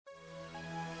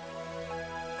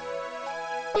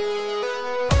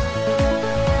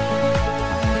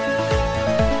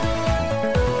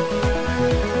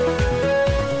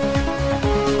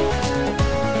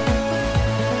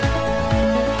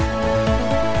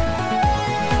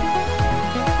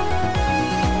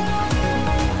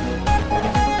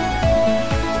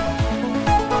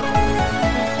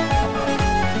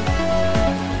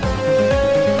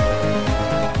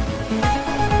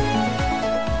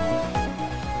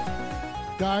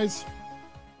Guys,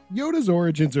 Yoda's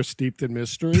origins are steeped in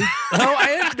mystery. Oh,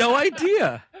 I had no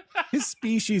idea. His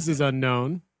species is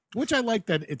unknown, which I like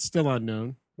that it's still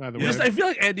unknown, by the way. I feel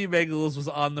like Andy Megalus was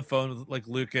on the phone with like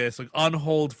Lucas, like on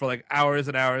hold for like hours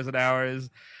and hours and hours.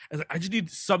 I was like, I just need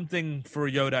something for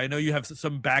Yoda. I know you have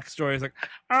some backstory. It's like,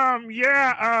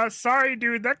 sorry,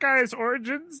 dude, that guy's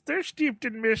origins, they're steeped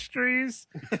in mysteries.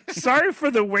 Sorry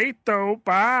for the wait, though.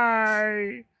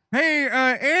 Bye. Hey,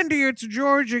 Andy, it's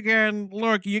George again.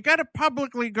 Look, you got to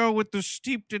publicly go with the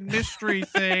steeped in mystery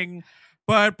thing,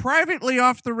 but privately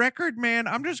off the record, man,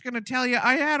 I'm just going to tell you,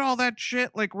 I had all that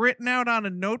shit like written out on a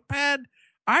notepad.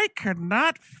 I could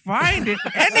not find it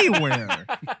anywhere.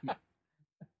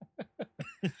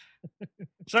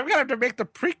 So I'm going to have to make the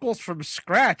prequels from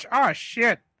scratch. Oh,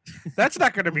 shit. That's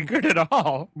not going to be good at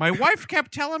all. My wife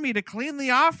kept telling me to clean the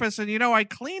office, and, I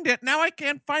cleaned it. Now I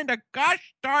can't find a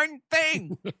gosh darn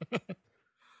thing.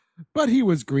 But he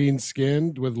was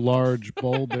green-skinned with large,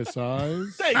 bulbous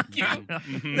eyes. Thank you.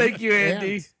 Thank you,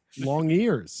 Andy. And long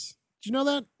ears. Did you know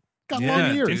that? Got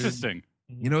long ears. Interesting.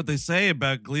 You know what they say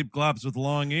about Gleep glops with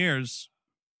long ears?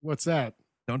 What's that?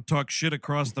 Don't talk shit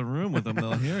across the room with them.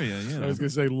 They'll hear you. I was going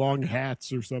to say long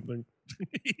hats or something.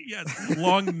 Yes,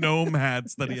 long gnome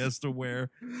hats that he has to wear.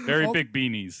 Very big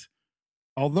beanies.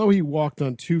 Although he walked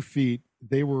on 2 feet,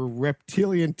 they were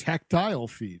reptilian tactile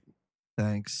feet.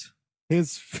 Thanks.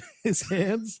 His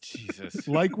hands, Jesus,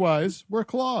 likewise, were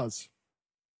claws.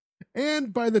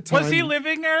 And by the time... Was he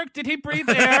living, Eric? Did he breathe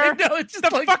air? No, it's just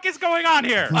the fuck is going on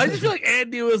here? I just feel like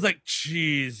Andy was like,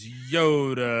 "Jeez,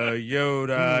 Yoda.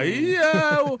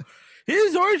 Yeah,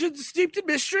 his origins steeped in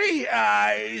mystery.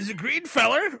 He's a green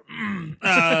feller.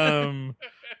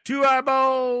 2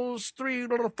 eyeballs, 3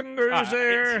 little fingers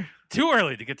there." Too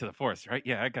early to get to the Force, right?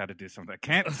 Yeah, I got to do something. I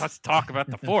can't just talk about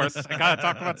the Force. I got to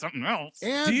talk about something else.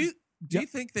 And Do you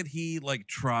think that he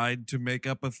tried to make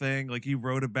up a thing? Like he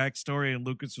wrote a backstory and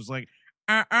Lucas was like,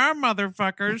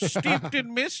 motherfuckers, steeped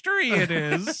in mystery it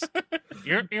is.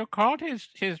 You called his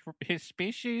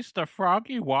species the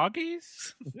Froggy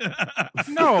Woggies?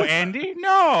 No, Andy,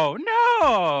 no.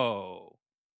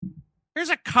 Here's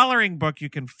a coloring book you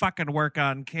can fucking work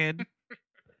on, kid.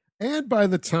 And by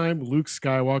the time Luke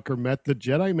Skywalker met the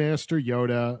Jedi Master,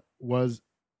 Yoda was...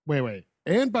 Wait.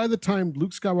 And by the time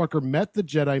Luke Skywalker met the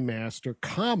Jedi Master,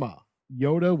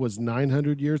 Yoda was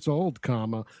 900 years old,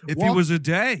 If he was a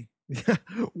day.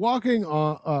 walking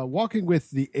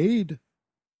with the aid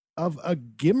of a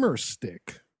gimmer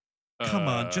stick. Come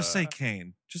on, just say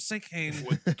Kane. Just say Kane.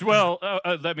 Well,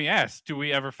 let me ask, do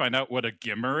we ever find out what a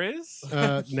gimmer is?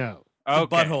 No.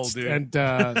 Okay. Butthole, dude. And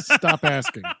stop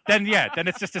asking. Then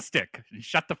it's just a stick.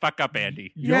 Shut the fuck up,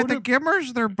 Andy. Yeah, the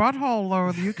gimmers, their butthole, though.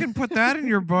 You can put that in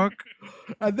your book.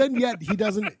 And then yet he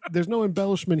doesn't, there's no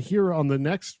embellishment here on the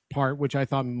next part, which I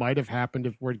thought might have happened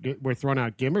if we're throwing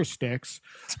out gimmer sticks.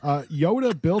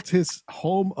 Yoda built his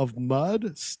home of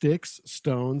mud, sticks,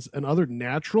 stones, and other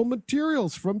natural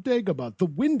materials from Dagobah. The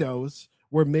windows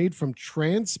were made from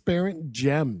transparent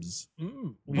gems.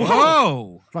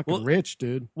 Whoa! Fucking rich,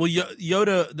 dude. Well,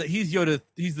 Yoda, he's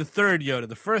the third Yoda.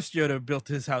 The first Yoda built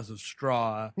his house of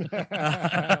straw.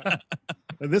 And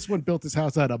this one built his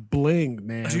house out of bling,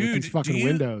 man. Dude, with these fucking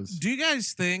windows. Do you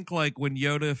guys think, like, when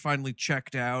Yoda finally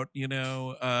checked out,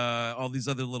 all these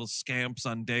other little scamps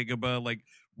on Dagobah, like,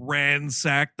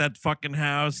 ransacked that fucking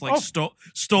house, like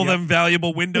stole them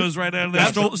valuable windows right out of there,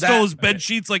 stole his bed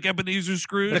sheets like Ebenezer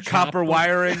Scrooge. The copper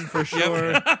wiring for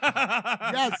sure.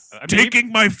 Yes.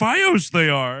 Taking my Fios, they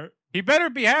are. He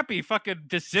better be happy he fucking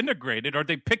disintegrated or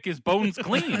they pick his bones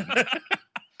clean.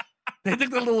 They took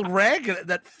the little rag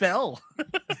that fell.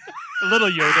 A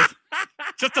little Yoda.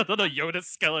 Just a little Yoda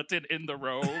skeleton in the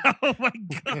robe. Oh my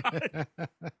God.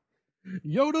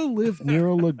 Yoda lived near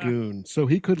a lagoon, so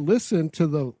he could listen to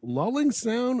the lulling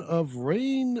sound of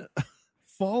rain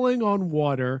falling on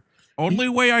water. Only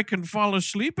way I can fall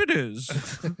asleep it is.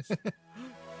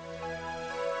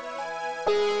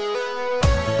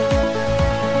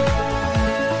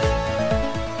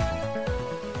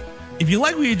 If you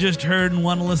like what you just heard and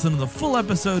want to listen to the full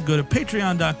episode, go to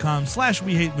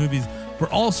patreon.com/WeHateMovies for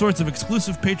all sorts of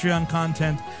exclusive Patreon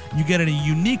content. You get a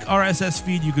unique RSS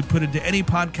feed you could put into any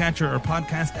podcatcher or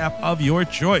podcast app of your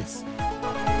choice.